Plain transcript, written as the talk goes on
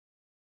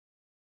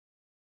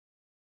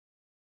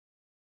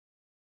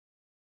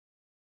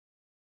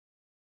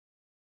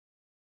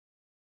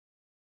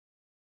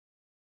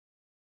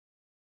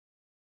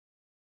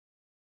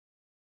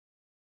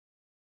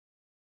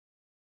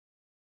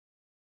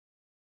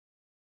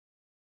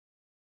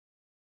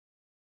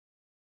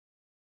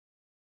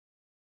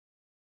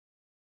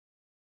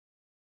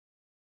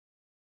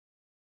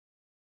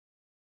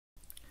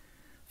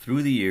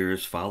Through the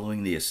years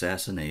following the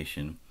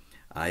assassination,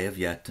 I have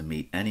yet to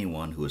meet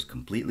anyone who is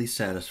completely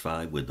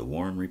satisfied with the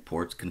Warren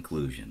Report's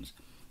conclusions.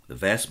 The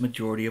vast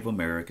majority of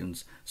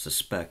Americans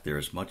suspect there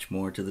is much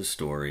more to the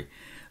story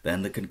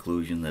than the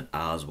conclusion that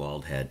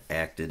Oswald had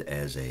acted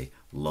as a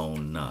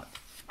lone nut.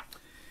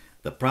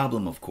 The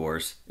problem, of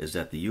course, is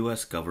that the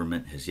U.S.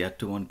 government has yet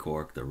to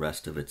uncork the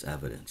rest of its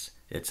evidence.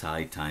 It's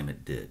high time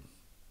it did.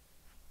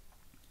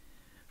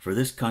 For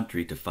this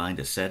country to find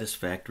a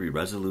satisfactory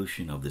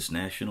resolution of this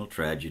national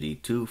tragedy,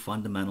 two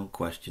fundamental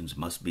questions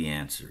must be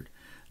answered.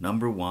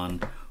 Number one,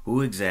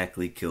 who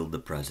exactly killed the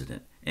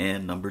president?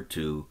 And number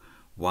two,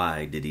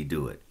 why did he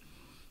do it?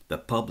 The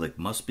public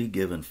must be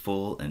given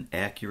full and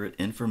accurate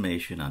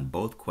information on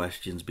both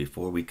questions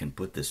before we can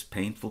put this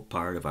painful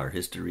part of our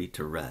history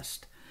to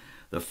rest.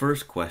 The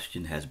first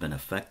question has been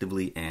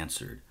effectively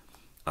answered.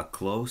 A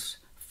close,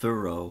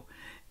 thorough,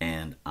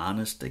 and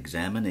honest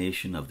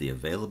examination of the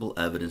available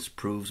evidence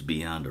proves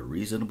beyond a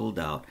reasonable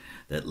doubt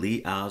that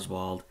Lee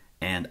Oswald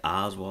and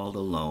Oswald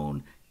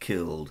alone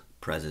killed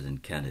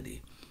President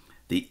Kennedy.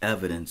 The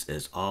evidence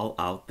is all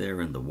out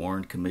there in the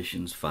Warren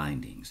Commission's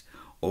findings.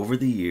 Over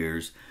the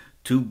years,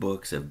 two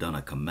books have done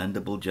a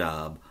commendable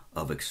job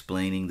of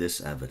explaining this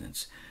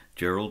evidence.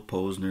 Gerald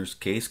Posner's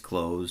Case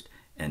Closed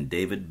and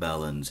David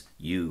Bellin's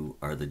You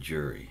Are the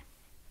Jury.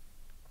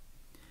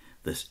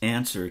 The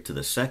answer to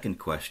the second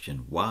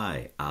question,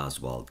 why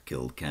Oswald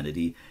killed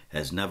Kennedy,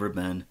 has never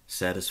been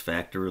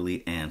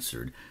satisfactorily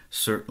answered,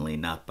 certainly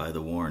not by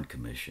the Warren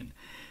Commission.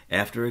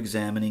 After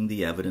examining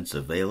the evidence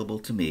available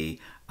to me,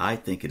 I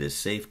think it is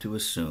safe to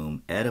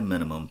assume, at a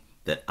minimum,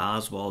 that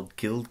Oswald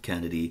killed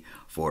Kennedy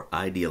for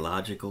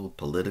ideological,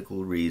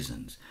 political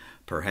reasons.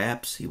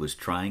 Perhaps he was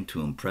trying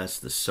to impress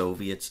the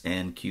Soviets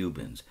and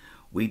Cubans.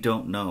 We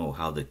don't know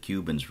how the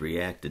Cubans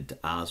reacted to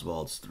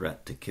Oswald's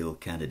threat to kill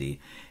Kennedy,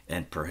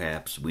 and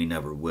perhaps we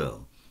never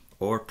will.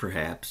 Or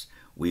perhaps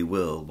we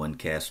will when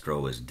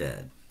Castro is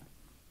dead.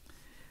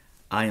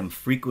 I am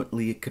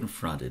frequently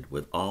confronted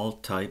with all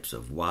types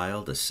of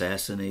wild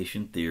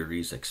assassination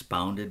theories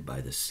expounded by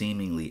the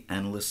seemingly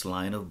endless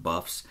line of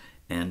buffs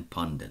and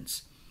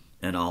pundits.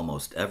 In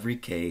almost every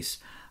case,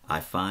 I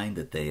find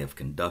that they have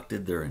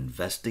conducted their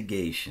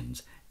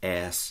investigations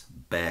ass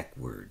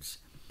backwards.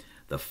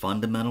 The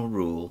fundamental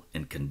rule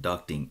in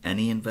conducting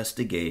any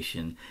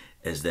investigation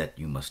is that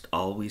you must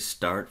always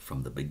start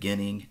from the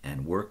beginning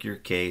and work your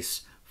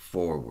case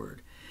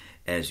forward.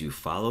 As you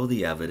follow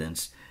the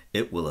evidence,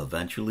 it will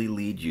eventually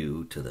lead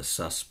you to the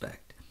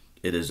suspect.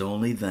 It is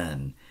only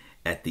then,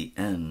 at the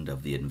end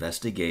of the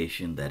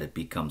investigation, that it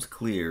becomes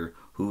clear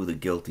who the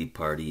guilty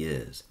party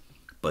is.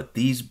 But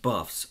these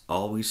buffs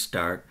always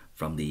start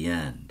from the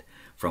end,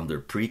 from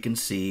their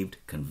preconceived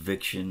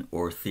conviction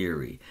or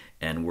theory,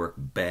 and work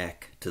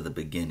back to the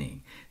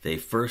beginning. They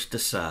first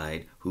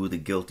decide who the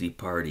guilty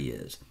party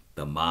is: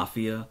 the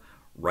mafia,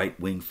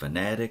 right-wing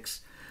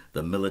fanatics,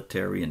 the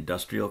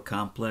military-industrial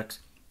complex,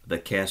 the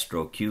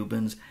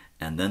Castro-Cubans,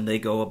 and then they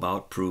go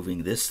about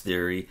proving this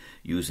theory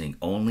using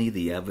only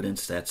the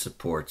evidence that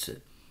supports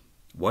it.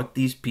 What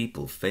these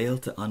people fail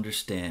to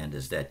understand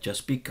is that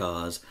just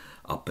because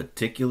a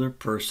particular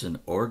person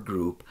or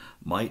group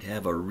might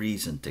have a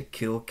reason to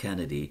kill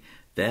Kennedy,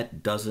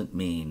 that doesn't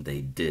mean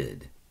they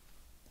did.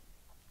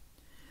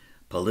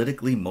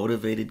 Politically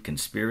motivated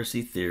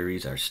conspiracy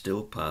theories are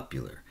still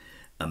popular.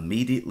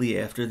 Immediately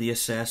after the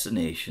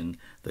assassination,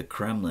 the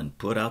Kremlin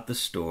put out the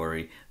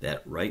story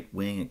that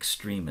right-wing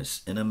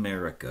extremists in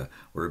America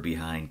were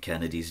behind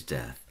Kennedy's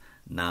death,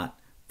 not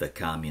the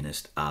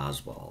communist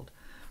Oswald.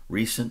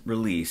 Recent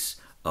release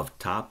of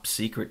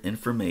top-secret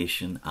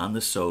information on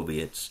the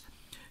Soviets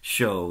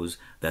shows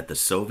that the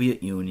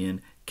Soviet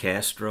Union,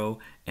 Castro,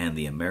 and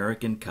the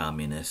American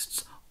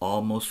communists,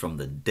 almost from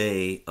the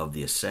day of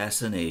the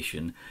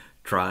assassination,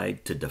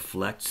 tried to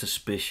deflect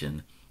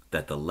suspicion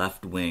that the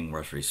left wing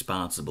was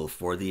responsible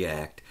for the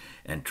act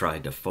and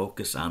tried to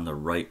focus on the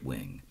right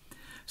wing.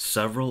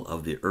 Several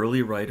of the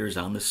early writers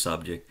on the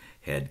subject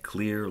had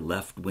clear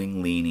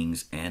left-wing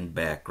leanings and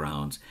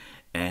backgrounds,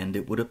 and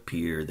it would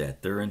appear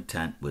that their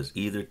intent was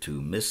either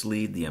to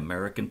mislead the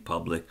American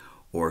public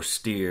or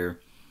steer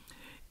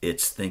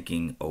its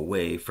thinking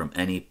away from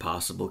any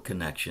possible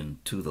connection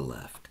to the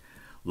left.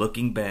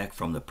 Looking back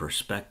from the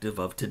perspective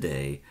of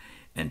today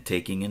and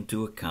taking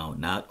into account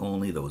not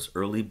only those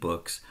early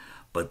books,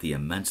 but the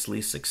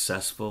immensely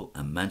successful,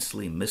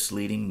 immensely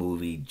misleading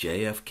movie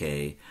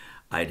JFK,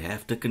 I'd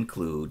have to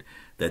conclude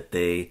that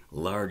they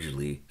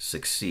largely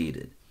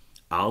succeeded.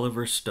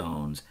 Oliver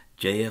Stone's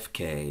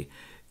JFK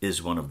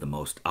is one of the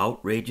most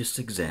outrageous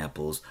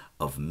examples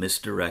of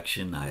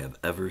misdirection I have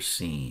ever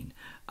seen.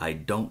 I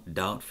don't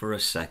doubt for a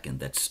second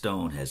that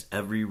Stone has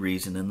every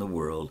reason in the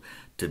world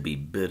to be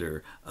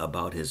bitter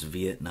about his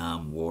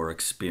Vietnam War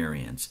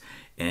experience,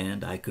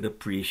 and I could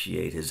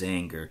appreciate his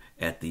anger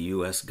at the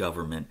U.S.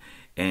 government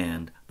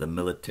and the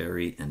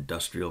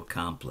military-industrial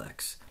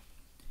complex.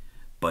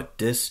 But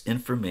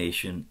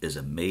disinformation is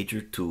a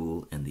major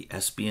tool in the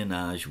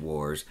espionage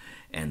wars,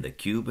 and the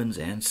Cubans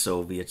and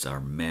Soviets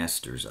are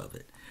masters of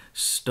it.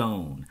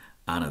 Stone,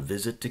 on a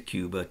visit to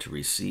Cuba to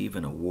receive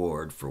an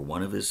award for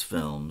one of his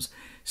films,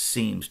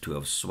 seems to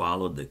have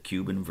swallowed the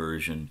Cuban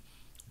version,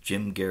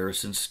 Jim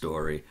Garrison's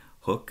story,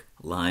 hook,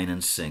 line,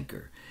 and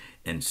sinker.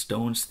 In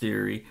Stone's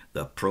theory,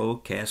 the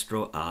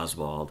pro-Castro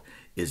Oswald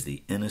is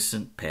the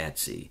innocent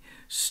patsy.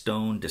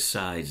 Stone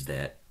decides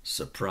that,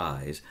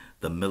 surprise,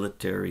 the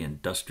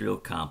military-industrial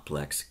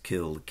complex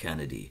killed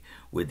Kennedy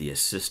with the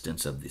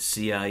assistance of the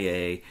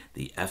CIA,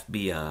 the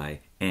FBI,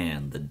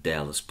 and the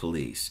Dallas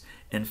police.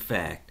 In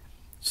fact,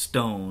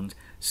 Stone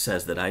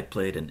says that I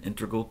played an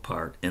integral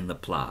part in the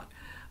plot.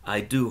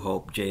 I do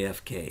hope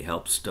JFK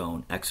helped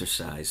Stone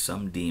exorcise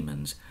some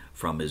demons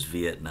from his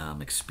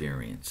Vietnam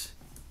experience.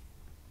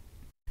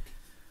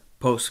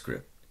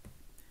 Postscript.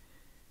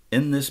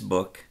 In this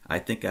book, I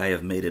think I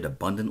have made it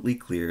abundantly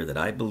clear that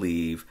I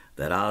believe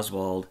that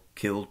Oswald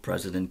killed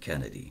President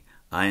Kennedy.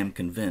 I am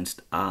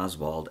convinced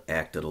Oswald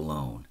acted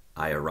alone.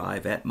 I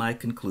arrive at my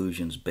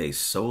conclusions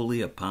based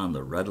solely upon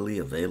the readily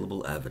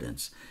available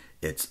evidence.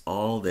 It's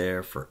all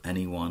there for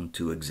anyone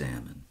to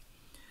examine.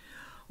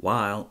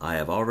 While I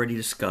have already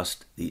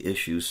discussed the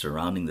issues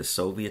surrounding the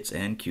Soviets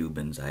and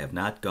Cubans, I have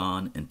not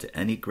gone into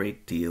any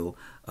great deal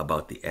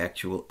about the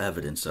actual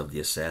evidence of the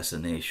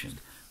assassination.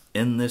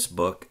 In this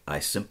book, I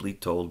simply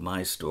told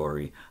my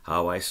story,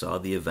 how I saw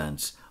the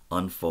events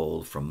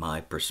unfold from my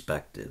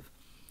perspective.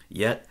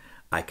 Yet,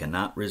 I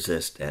cannot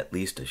resist at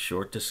least a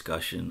short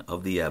discussion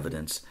of the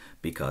evidence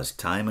because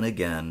time and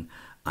again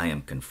I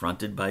am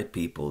confronted by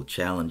people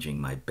challenging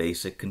my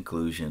basic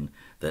conclusion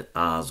that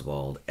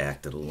Oswald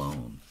acted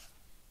alone.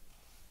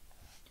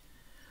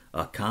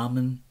 A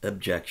common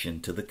objection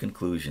to the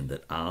conclusion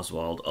that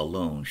Oswald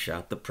alone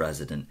shot the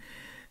president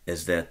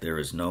is that there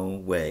is no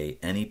way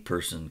any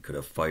person could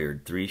have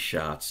fired 3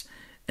 shots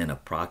in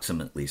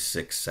approximately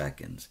 6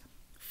 seconds.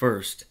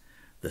 First,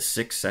 the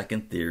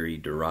 6-second theory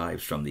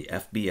derives from the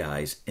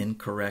FBI's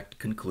incorrect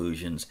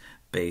conclusions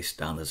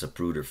based on the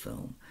Zapruder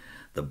film.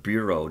 The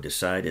Bureau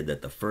decided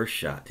that the first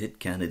shot hit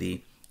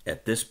Kennedy.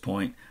 At this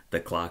point, the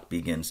clock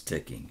begins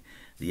ticking.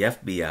 The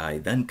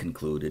FBI then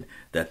concluded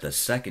that the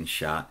second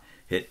shot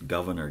hit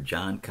Governor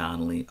John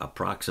Connally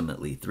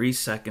approximately 3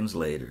 seconds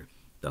later.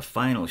 The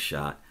final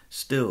shot,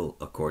 still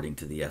according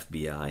to the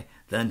FBI,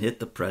 then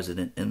hit the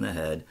president in the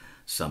head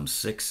some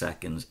 6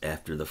 seconds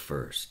after the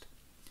first.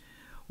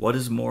 What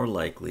is more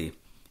likely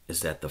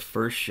is that the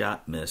first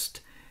shot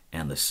missed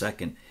and the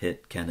second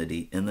hit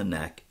Kennedy in the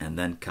neck and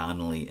then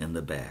Connally in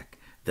the back.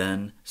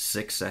 Then,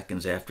 6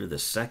 seconds after the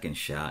second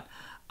shot,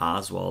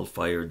 Oswald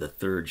fired the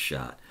third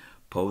shot.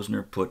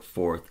 Posner put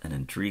forth an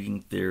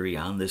intriguing theory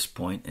on this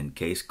point in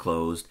Case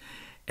Closed,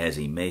 as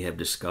he may have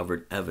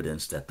discovered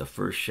evidence that the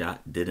first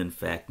shot did in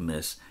fact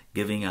miss,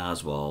 giving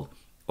Oswald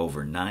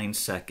over 9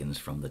 seconds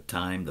from the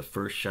time the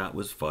first shot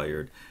was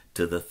fired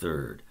to the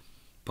third.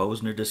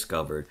 Posner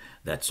discovered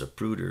that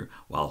Zapruder,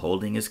 while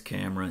holding his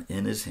camera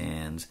in his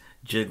hands,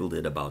 jiggled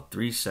it about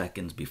 3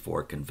 seconds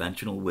before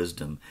conventional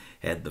wisdom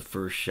had the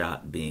first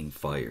shot being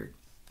fired.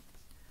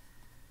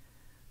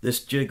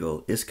 This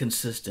jiggle is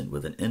consistent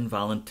with an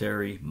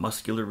involuntary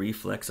muscular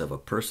reflex of a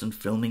person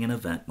filming an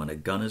event when a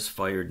gun is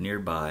fired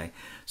nearby,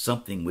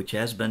 something which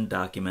has been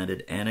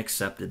documented and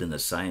accepted in the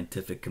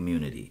scientific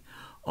community.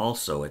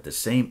 Also, at the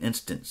same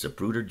instant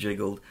Zapruder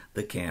jiggled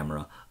the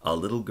camera, a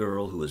little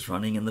girl who is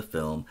running in the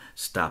film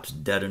stops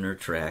dead in her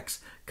tracks,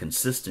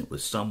 consistent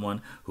with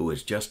someone who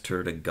has just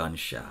heard a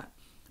gunshot.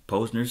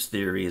 Posner's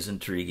theory is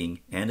intriguing,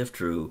 and if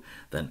true,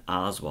 then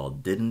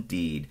Oswald did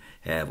indeed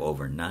have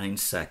over 9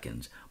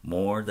 seconds,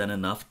 more than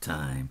enough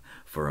time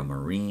for a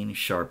Marine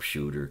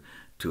sharpshooter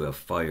to have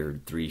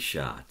fired 3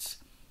 shots.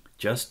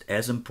 Just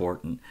as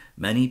important,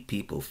 many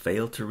people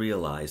fail to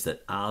realize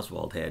that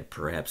Oswald had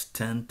perhaps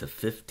 10 to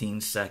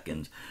 15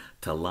 seconds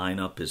to line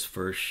up his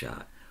first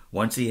shot.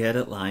 Once he had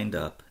it lined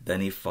up,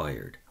 then he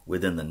fired.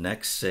 Within the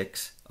next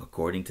 6,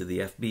 according to the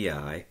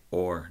FBI,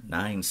 or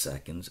 9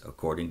 seconds,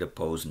 according to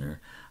Posner,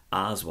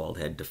 Oswald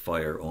had to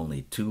fire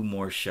only 2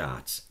 more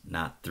shots,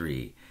 not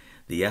 3.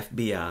 The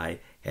FBI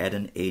had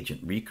an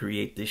agent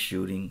recreate this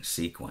shooting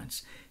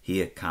sequence.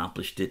 He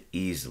accomplished it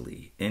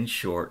easily. In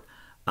short,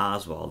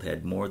 Oswald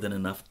had more than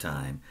enough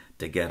time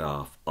to get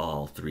off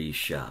all 3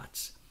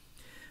 shots.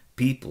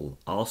 People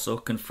also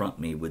confront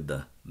me with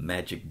the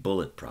magic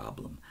bullet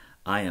problem.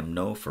 I am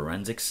no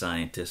forensic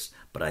scientist,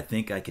 but I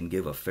think I can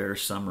give a fair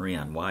summary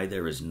on why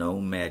there is no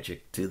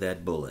magic to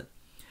that bullet.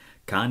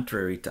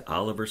 Contrary to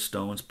Oliver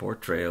Stone's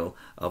portrayal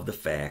of the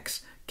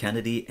facts,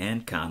 Kennedy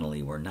and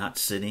Connally were not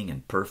sitting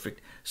in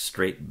perfect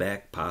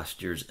straight-back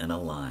postures in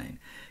a line.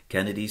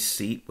 Kennedy's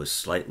seat was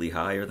slightly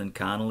higher than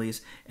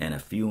Connally's and a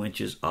few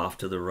inches off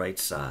to the right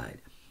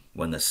side.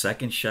 When the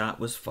second shot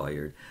was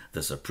fired, the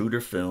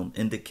Zapruder film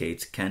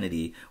indicates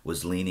Kennedy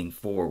was leaning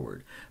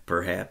forward,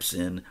 perhaps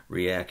in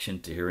reaction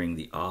to hearing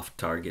the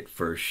off-target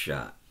first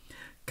shot.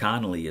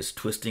 Connally is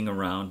twisting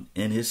around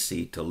in his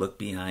seat to look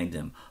behind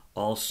him,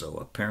 also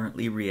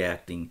apparently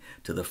reacting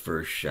to the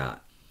first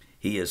shot.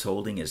 He is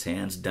holding his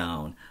hands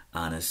down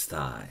on his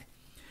thigh.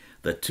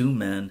 The 2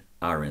 men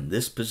are in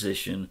this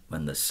position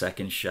when the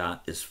second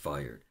shot is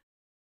fired.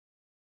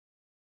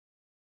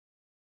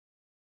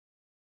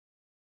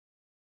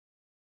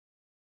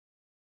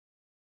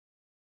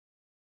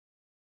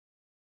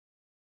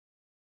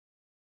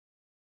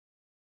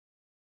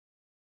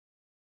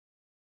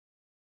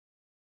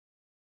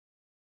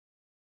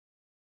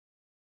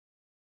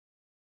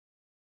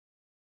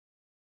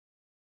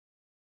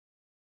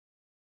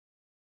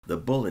 The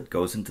bullet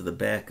goes into the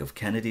back of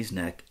Kennedy's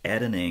neck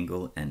at an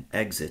angle and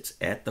exits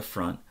at the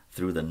front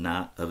through the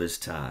knot of his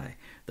tie.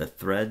 The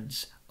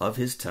threads of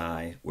his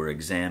tie were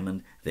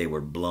examined. They were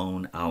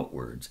blown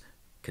outwards,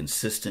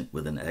 consistent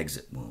with an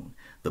exit wound.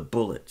 The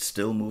bullet,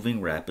 still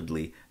moving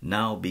rapidly,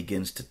 now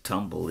begins to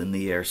tumble in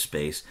the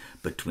airspace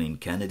between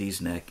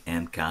Kennedy's neck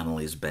and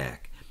Connolly's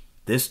back.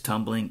 This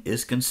tumbling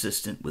is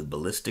consistent with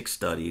ballistic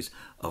studies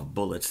of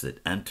bullets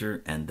that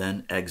enter and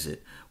then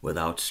exit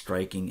without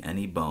striking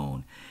any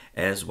bone,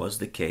 as was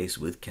the case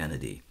with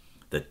Kennedy.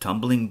 The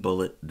tumbling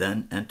bullet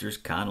then enters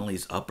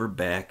Connolly's upper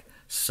back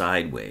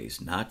sideways,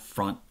 not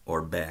front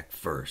or back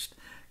first.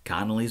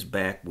 Connolly's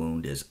back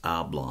wound is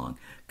oblong,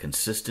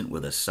 consistent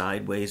with a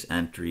sideways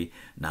entry,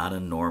 not a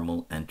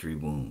normal entry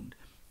wound.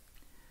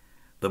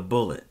 The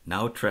bullet,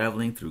 now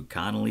traveling through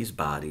Connolly's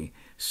body,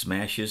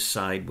 smashes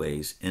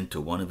sideways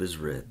into one of his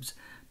ribs.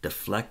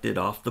 Deflected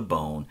off the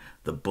bone,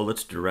 the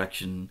bullet's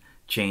direction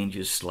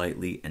changes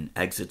slightly and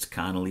exits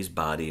Connolly's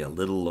body a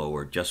little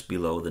lower, just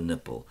below the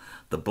nipple.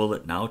 The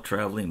bullet, now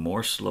traveling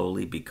more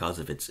slowly because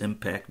of its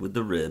impact with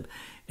the rib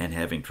and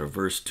having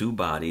traversed two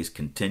bodies,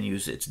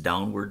 continues its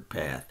downward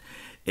path.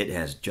 It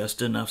has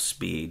just enough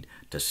speed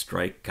to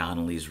strike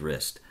Connolly's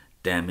wrist,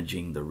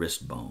 damaging the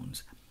wrist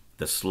bones.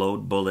 The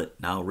slowed bullet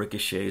now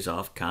ricochets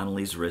off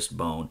Connolly's wrist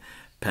bone,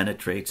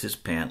 penetrates his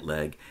pant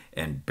leg,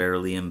 and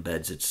barely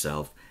embeds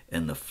itself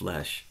in the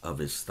flesh of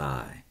his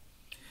thigh.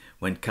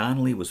 When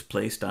Connolly was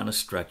placed on a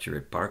stretcher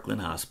at Parkland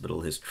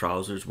Hospital, his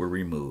trousers were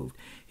removed.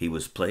 He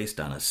was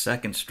placed on a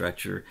second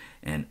stretcher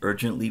and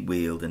urgently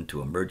wheeled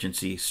into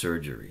emergency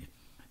surgery.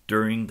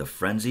 During the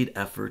frenzied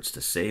efforts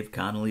to save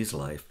Connolly's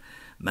life,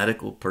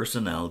 medical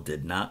personnel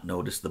did not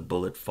notice the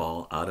bullet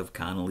fall out of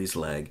Connolly's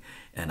leg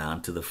and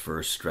onto the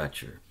first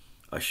stretcher.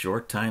 A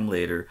short time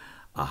later,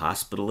 a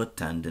hospital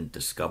attendant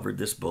discovered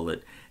this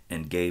bullet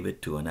and gave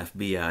it to an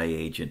FBI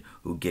agent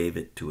who gave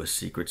it to a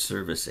Secret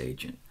Service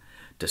agent.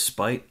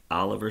 Despite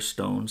Oliver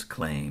Stone's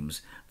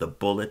claims, the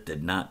bullet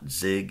did not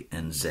zig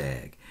and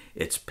zag.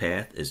 Its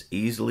path is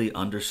easily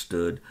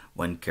understood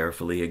when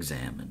carefully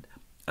examined.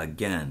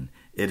 Again,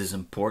 it is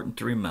important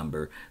to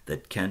remember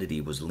that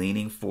Kennedy was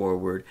leaning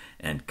forward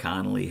and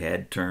Connolly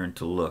had turned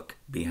to look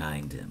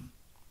behind him.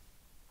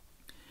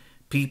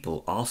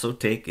 People also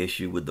take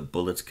issue with the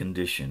bullet's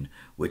condition,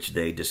 which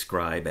they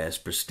describe as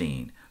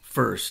pristine.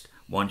 First,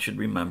 one should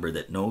remember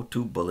that no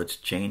two bullets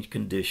change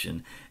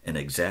condition in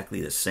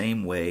exactly the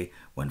same way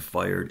when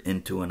fired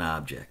into an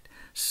object.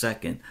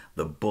 Second,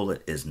 the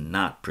bullet is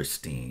not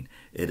pristine.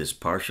 It is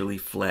partially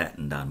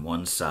flattened on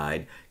one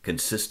side,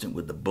 consistent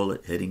with the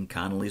bullet hitting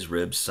Connolly's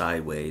ribs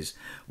sideways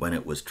when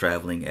it was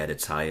traveling at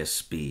its highest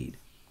speed.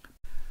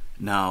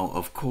 Now,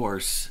 of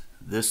course,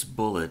 this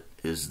bullet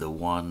is the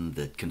one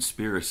that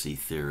conspiracy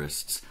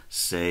theorists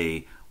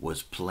say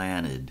was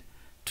planted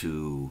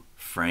to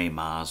frame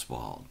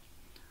Oswald.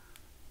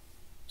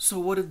 So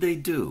what did they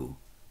do?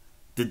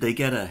 Did they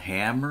get a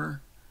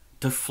hammer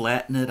to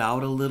flatten it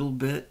out a little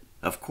bit?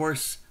 Of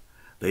course,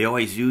 they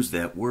always use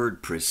that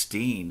word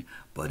pristine,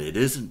 but it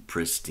isn't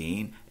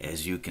pristine,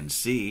 as you can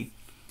see.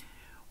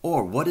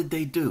 Or what did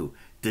they do?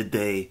 Did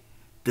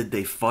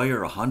they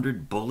fire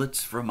 100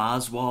 bullets from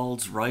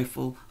Oswald's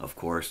rifle? Of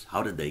course,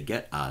 how did they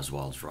get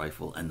Oswald's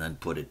rifle and then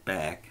put it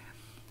back?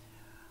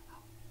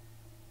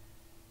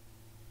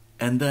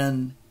 And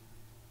then,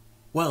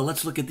 well,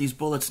 let's look at these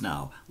bullets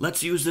now.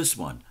 Let's use this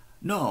one.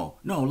 No,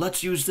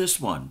 let's use this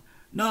one.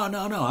 No,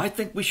 I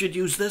think we should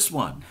use this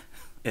one.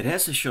 It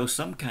has to show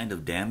some kind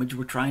of damage.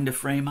 We're trying to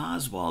frame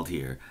Oswald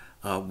here.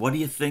 What do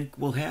you think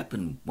will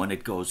happen when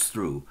it goes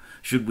through?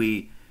 Should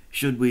we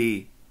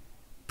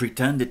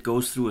pretend it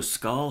goes through a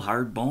skull,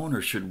 hard bone,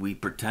 or should we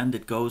pretend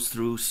it goes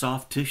through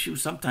soft tissue?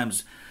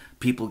 Sometimes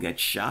people get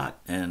shot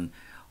and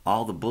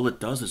all the bullet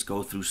does is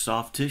go through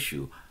soft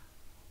tissue.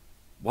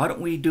 Why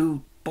don't we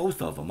do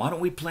both of them? Why don't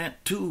we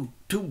plant two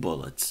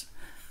bullets?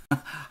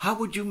 How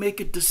would you make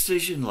a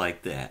decision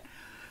like that?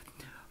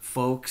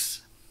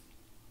 Folks,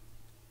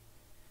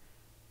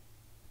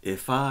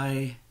 if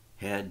I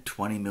had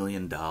 $20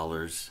 million,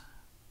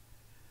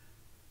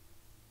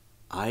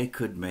 I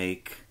could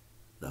make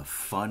the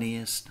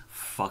funniest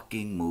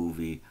fucking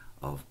movie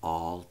of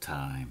all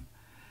time.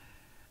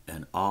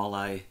 And all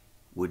I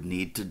would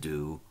need to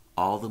do,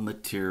 all the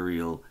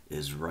material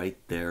is right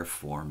there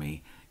for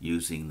me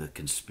using the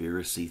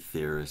conspiracy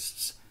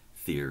theorists'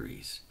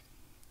 theories.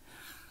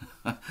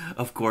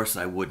 Of course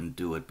I wouldn't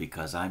do it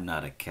because I'm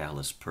not a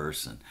callous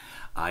person.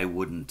 I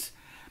wouldn't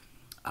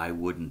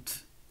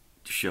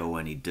show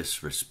any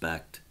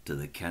disrespect to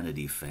the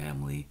Kennedy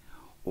family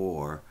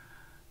or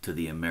to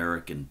the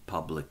American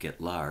public at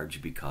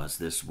large because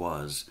this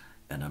was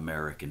an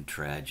American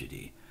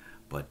tragedy.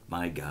 But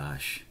my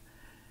gosh,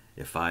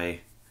 if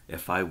I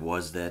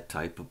was that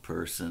type of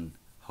person,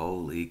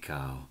 holy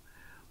cow,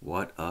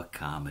 what a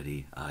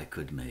comedy I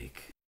could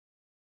make.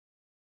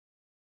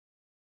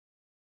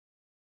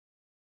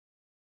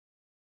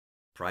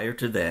 Prior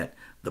to that,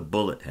 the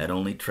bullet had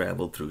only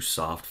traveled through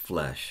soft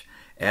flesh.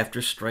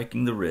 After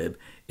striking the rib,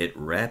 it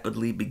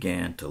rapidly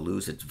began to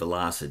lose its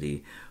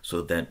velocity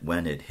so that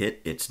when it hit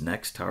its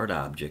next hard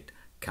object,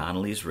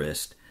 Connolly's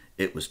wrist,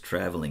 it was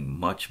traveling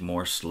much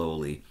more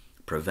slowly,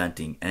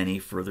 preventing any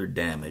further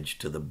damage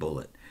to the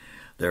bullet.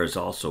 There is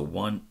also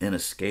one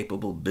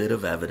inescapable bit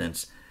of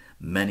evidence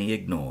many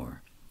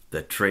ignore.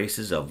 The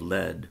traces of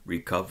lead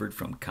recovered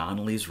from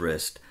Connolly's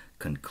wrist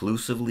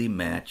conclusively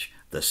match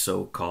the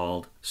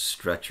so-called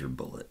stretcher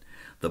bullet.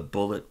 The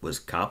bullet was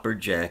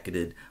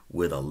copper-jacketed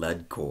with a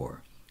lead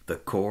core. The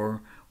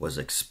core was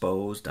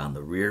exposed on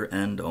the rear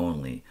end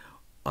only.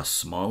 A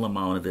small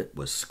amount of it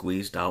was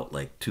squeezed out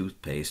like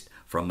toothpaste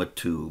from a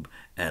tube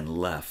and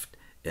left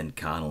in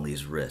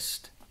Connolly's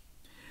wrist.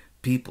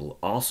 People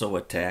also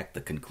attacked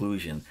the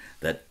conclusion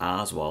that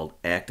Oswald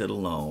acted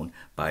alone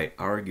by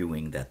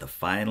arguing that the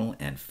final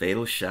and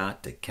fatal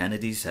shot to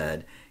Kennedy's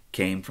head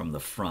came from the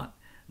front,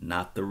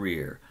 not the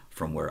rear,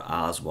 from where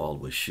Oswald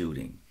was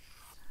shooting.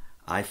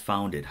 I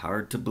found it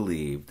hard to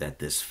believe that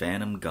this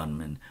phantom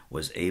gunman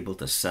was able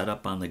to set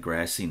up on the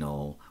grassy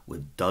knoll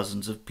with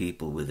dozens of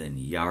people within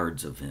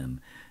yards of him,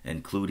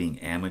 including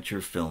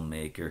amateur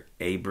filmmaker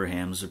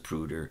Abraham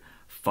Zapruder,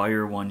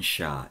 fire one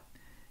shot,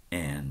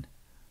 and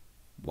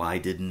why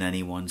didn't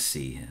anyone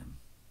see him?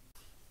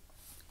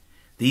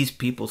 These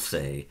people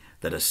say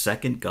that a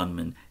second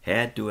gunman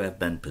had to have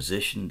been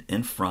positioned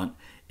in front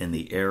in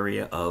the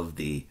area of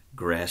the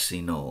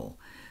grassy knoll.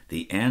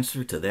 The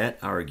answer to that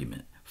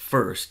argument: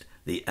 first,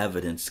 the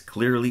evidence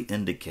clearly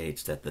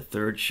indicates that the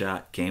third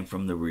shot came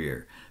from the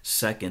rear.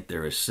 Second,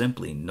 there is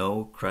simply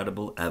no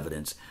credible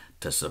evidence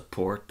to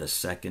support the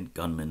second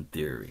gunman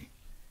theory.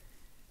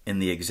 In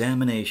the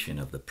examination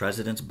of the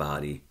president's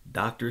body,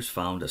 doctors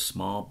found a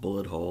small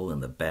bullet hole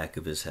in the back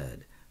of his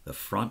head. The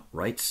front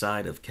right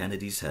side of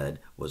Kennedy's head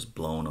was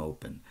blown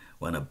open.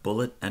 When a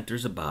bullet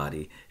enters a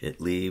body, it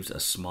leaves a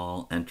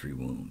small entry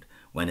wound.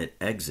 When it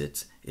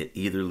exits, it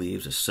either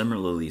leaves a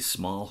similarly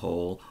small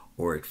hole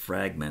or it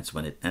fragments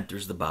when it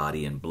enters the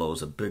body and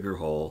blows a bigger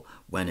hole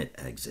when it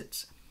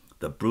exits.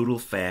 The brutal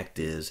fact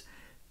is,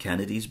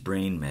 Kennedy's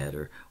brain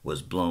matter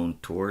was blown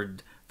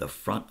toward the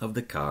front of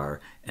the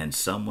car, and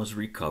some was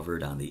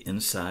recovered on the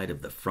inside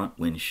of the front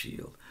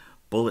windshield.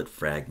 Bullet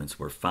fragments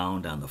were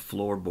found on the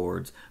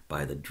floorboards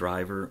by the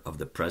driver of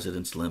the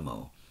president's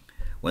limo.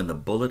 When the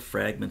bullet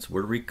fragments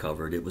were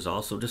recovered, it was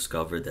also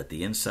discovered that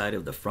the inside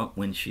of the front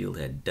windshield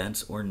had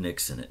dents or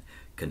nicks in it,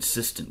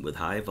 consistent with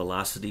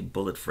high-velocity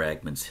bullet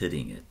fragments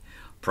hitting it.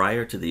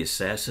 Prior to the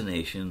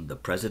assassination, the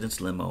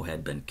president's limo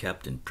had been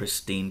kept in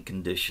pristine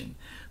condition.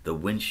 The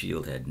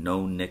windshield had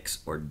no nicks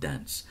or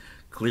dents.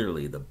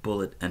 Clearly, the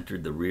bullet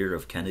entered the rear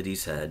of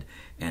Kennedy's head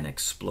and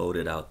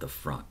exploded out the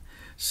front.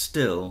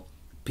 Still,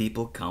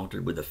 people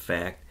countered with the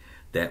fact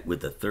that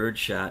with the third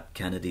shot,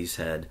 Kennedy's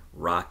head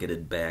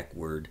rocketed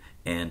backward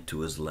and to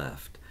his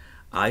left.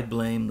 I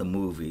blame the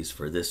movies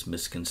for this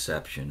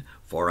misconception,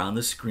 for on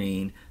the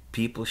screen,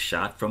 people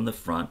shot from the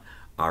front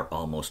are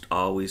almost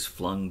always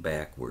flung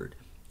backward.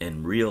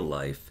 In real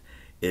life,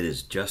 it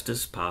is just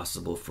as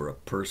possible for a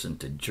person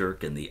to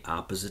jerk in the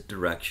opposite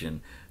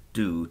direction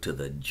due to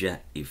the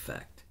jet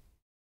effect.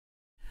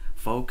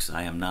 Folks,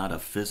 I am not a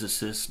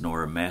physicist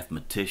nor a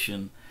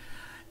mathematician,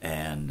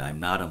 and I'm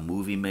not a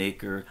movie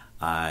maker.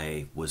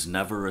 I was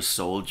never a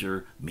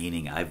soldier,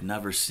 meaning I've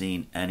never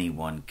seen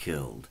anyone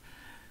killed,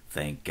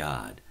 thank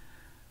God.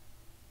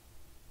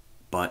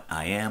 But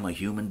I am a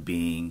human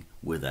being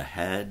with a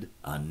head,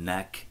 a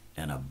neck,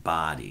 and a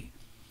body.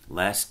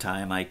 Last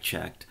time I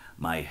checked,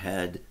 my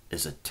head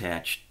is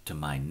attached to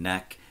my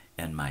neck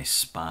and my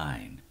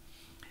spine.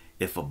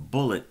 If a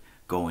bullet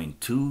going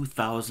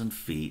 2,000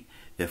 feet,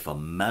 if a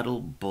metal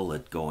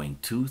bullet going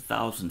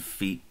 2,000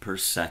 feet per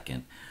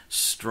second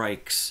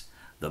strikes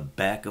the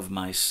back of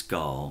my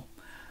skull,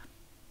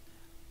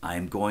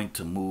 I'm going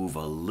to move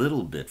a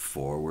little bit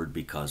forward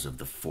because of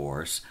the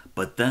force,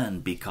 but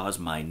then because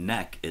my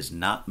neck is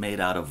not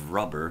made out of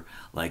rubber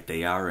like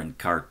they are in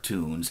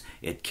cartoons,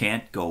 it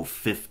can't go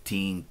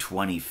 15,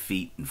 20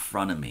 feet in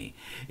front of me.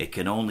 It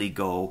can only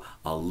go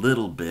a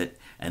little bit,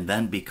 and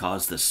then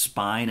because the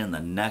spine and the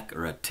neck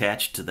are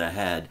attached to the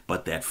head,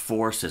 but that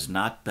force has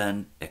not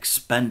been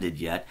expended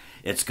yet,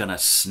 it's going to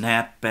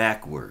snap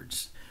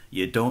backwards.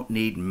 You don't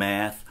need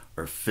math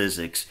or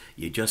physics,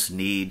 you just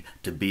need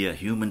to be a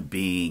human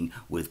being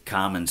with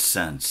common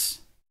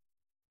sense.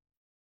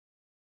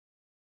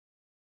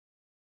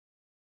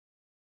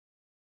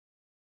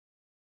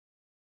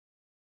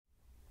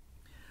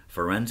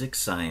 Forensic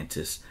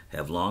scientists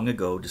have long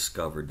ago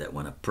discovered that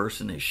when a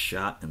person is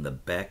shot in the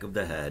back of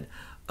the head,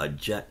 a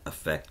jet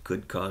effect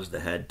could cause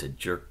the head to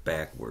jerk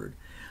backward.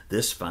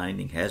 This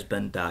finding has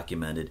been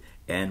documented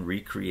and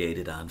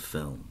recreated on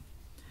film.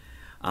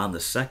 On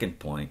the second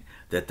point,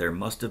 that there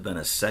must have been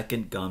a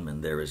second gunman,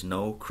 there is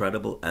no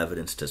credible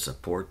evidence to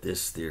support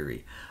this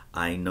theory.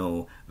 I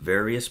know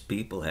various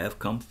people have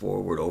come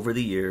forward over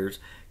the years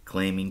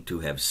claiming to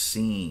have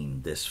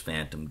seen this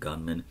phantom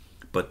gunman,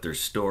 but their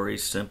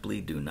stories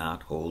simply do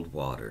not hold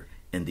water.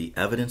 In the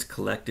evidence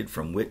collected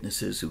from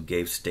witnesses who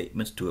gave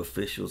statements to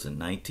officials in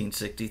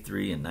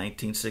 1963 and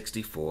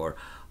 1964,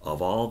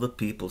 of all the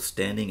people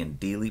standing in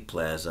Dealey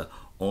Plaza,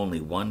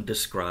 only one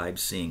described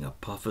seeing a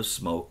puff of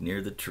smoke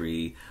near the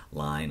tree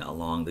line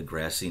along the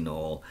grassy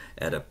knoll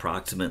at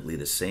approximately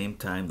the same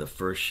time the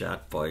first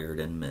shot fired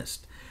and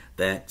missed.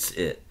 That's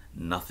it,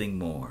 nothing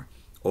more.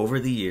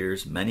 Over the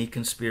years, many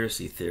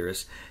conspiracy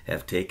theorists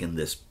have taken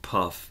this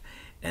puff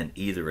and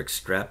either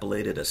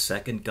extrapolated a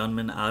second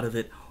gunman out of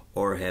it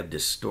or have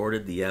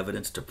distorted the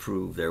evidence to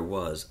prove there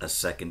was a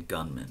second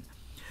gunman.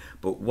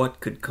 But what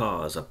could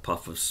cause a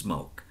puff of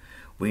smoke?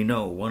 We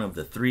know one of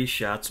the 3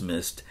 shots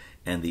missed,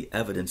 and the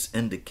evidence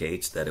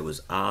indicates that it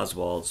was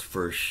Oswald's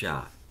first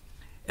shot.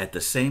 At the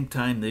same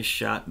time this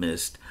shot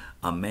missed,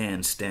 a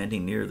man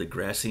standing near the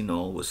grassy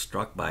knoll was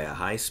struck by a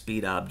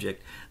high-speed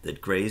object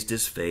that grazed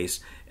his face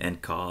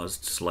and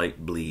caused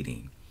slight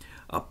bleeding.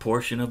 A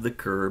portion of the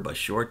curb a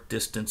short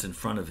distance in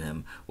front of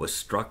him was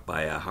struck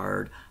by a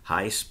hard,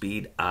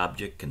 high-speed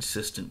object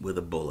consistent with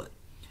a bullet.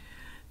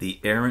 The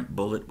errant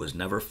bullet was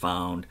never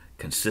found,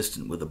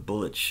 consistent with a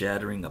bullet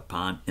shattering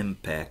upon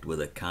impact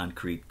with a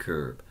concrete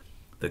curb.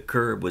 The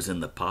curb was in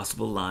the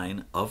possible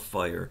line of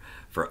fire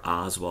for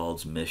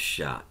Oswald's missed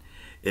shot.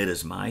 It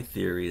is my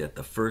theory that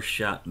the first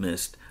shot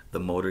missed the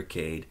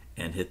motorcade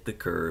and hit the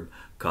curb,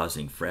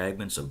 causing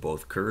fragments of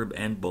both curb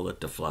and bullet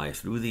to fly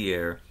through the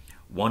air,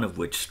 one of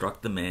which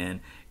struck the man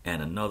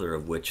and another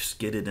of which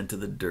skidded into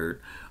the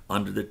dirt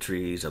under the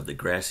trees of the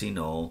grassy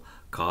knoll,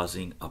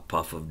 causing a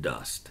puff of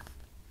dust.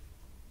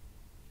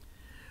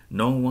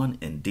 No one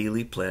in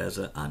Dealey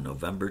Plaza on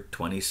November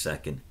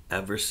 22nd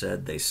ever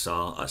said they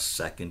saw a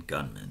second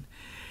gunman.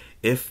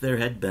 If there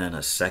had been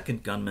a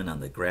second gunman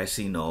on the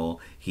grassy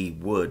knoll, he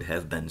would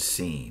have been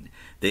seen.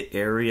 The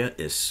area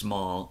is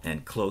small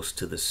and close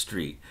to the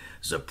street.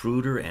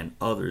 Zapruder and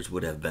others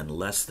would have been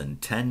less than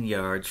 10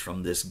 yards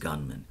from this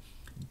gunman.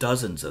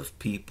 Dozens of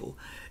people,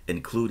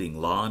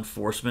 including law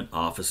enforcement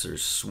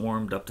officers,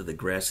 swarmed up to the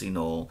grassy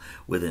knoll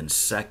within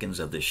seconds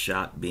of the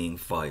shot being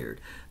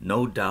fired,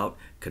 no doubt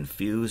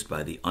confused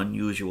by the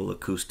unusual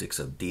acoustics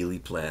of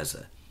Dealey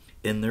Plaza,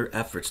 in their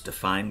efforts to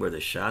find where the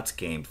shots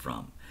came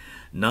from.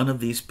 None of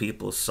these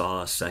people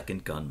saw a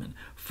second gunman.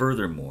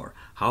 Furthermore,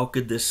 how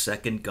could this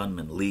second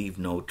gunman leave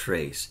no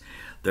trace?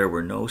 There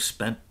were no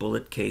spent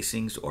bullet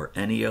casings or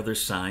any other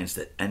signs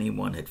that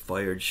anyone had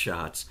fired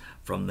shots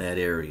from that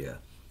area.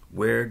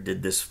 Where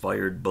did this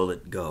fired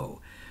bullet go?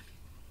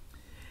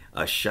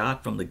 A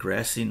shot from the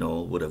grassy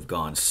knoll would have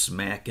gone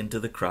smack into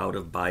the crowd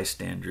of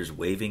bystanders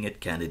waving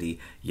at Kennedy,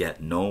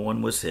 yet no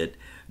one was hit,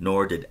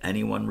 nor did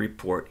anyone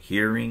report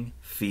hearing,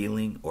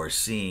 feeling, or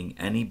seeing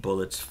any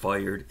bullets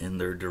fired in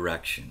their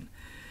direction.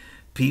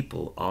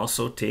 People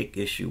also take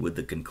issue with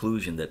the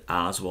conclusion that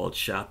Oswald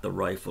shot the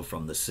rifle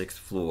from the 6th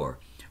floor,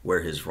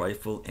 where his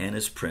rifle and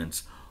his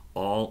prints,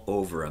 all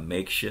over a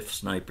makeshift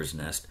sniper's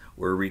nest,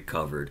 were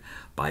recovered,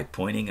 by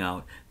pointing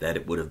out that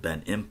it would have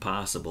been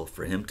impossible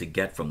for him to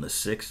get from the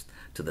 6th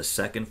to the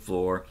 2nd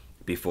floor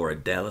before a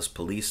Dallas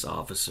police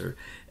officer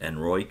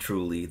and Roy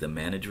Truly, the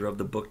manager of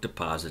the book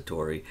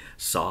depository,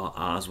 saw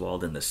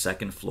Oswald in the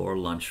 2nd floor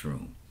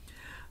lunchroom.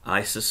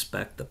 I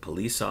suspect the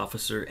police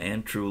officer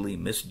and Truly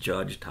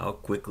misjudged how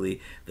quickly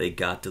they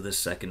got to the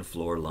 2nd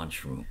floor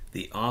lunchroom.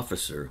 The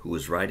officer, who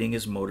was riding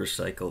his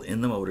motorcycle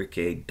in the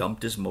motorcade,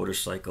 dumped his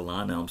motorcycle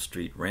on Elm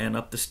Street, ran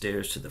up the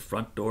stairs to the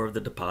front door of the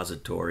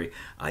depository,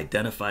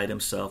 identified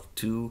himself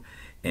to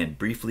and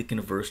briefly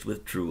conversed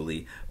with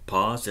Truly,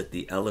 paused at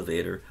the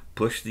elevator,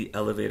 pushed the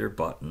elevator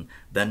button,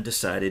 then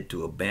decided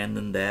to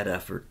abandon that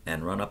effort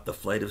and run up the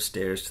flight of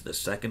stairs to the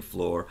 2nd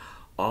floor,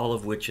 all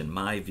of which, in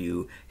my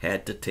view,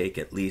 had to take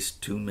at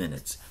least 2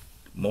 minutes,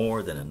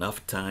 more than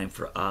enough time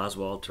for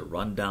Oswald to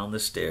run down the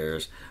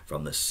stairs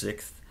from the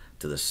 6th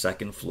to the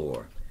 2nd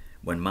floor.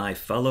 When my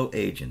fellow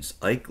agents,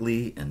 Ike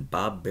Lee and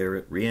Bob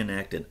Barrett,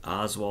 reenacted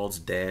Oswald's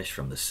dash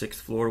from the 6th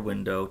floor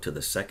window to the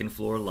 2nd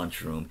floor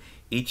lunchroom,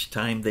 each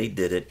time they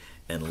did it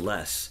in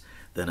less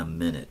than a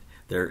minute.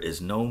 There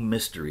is no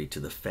mystery to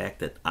the fact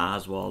that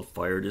Oswald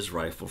fired his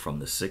rifle from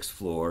the 6th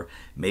floor,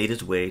 made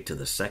his way to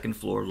the 2nd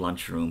floor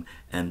lunchroom,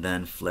 and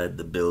then fled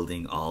the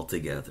building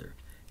altogether.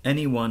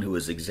 Anyone who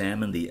has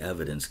examined the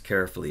evidence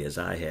carefully, as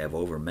I have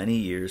over many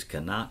years,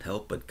 cannot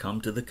help but come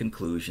to the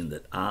conclusion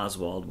that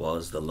Oswald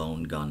was the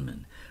lone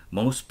gunman.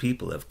 Most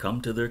people have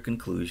come to their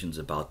conclusions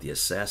about the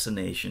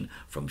assassination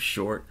from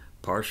short,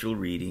 partial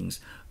readings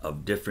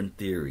of different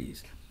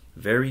theories.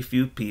 Very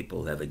few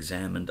people have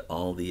examined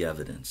all the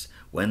evidence.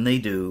 When they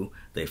do,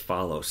 they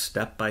follow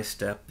step by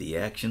step the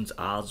actions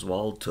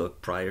Oswald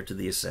took prior to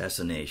the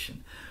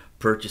assassination: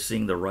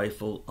 purchasing the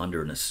rifle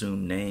under an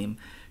assumed name,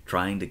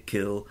 trying to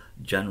kill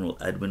General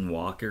Edwin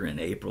Walker in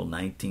April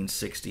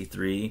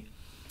 1963,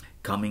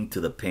 coming to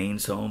the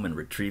Paynes home and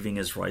retrieving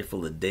his rifle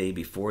the day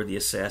before the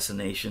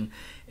assassination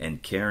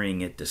and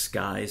carrying it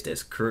disguised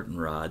as curtain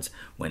rods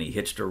when he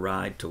hitched a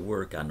ride to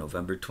work on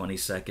November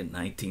 22,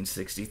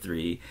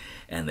 1963,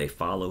 and they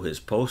follow his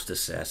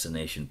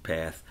post-assassination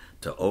path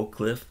to Oak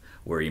Cliff,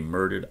 where he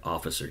murdered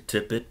Officer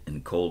Tippit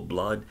in cold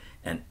blood,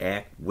 an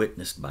act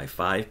witnessed by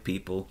 5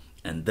 people,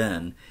 and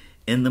then,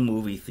 in the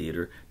movie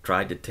theater,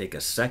 tried to take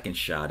a second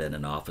shot at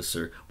an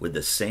officer with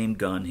the same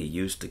gun he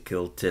used to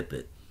kill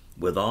Tippit.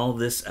 With all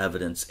this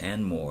evidence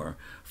and more,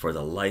 for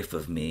the life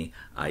of me,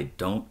 I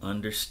don't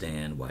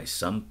understand why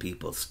some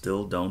people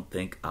still don't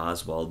think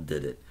Oswald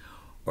did it,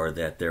 or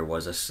that there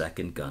was a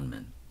second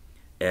gunman.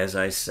 As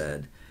I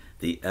said,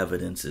 the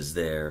evidence is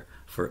there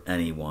for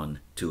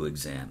anyone to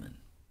examine.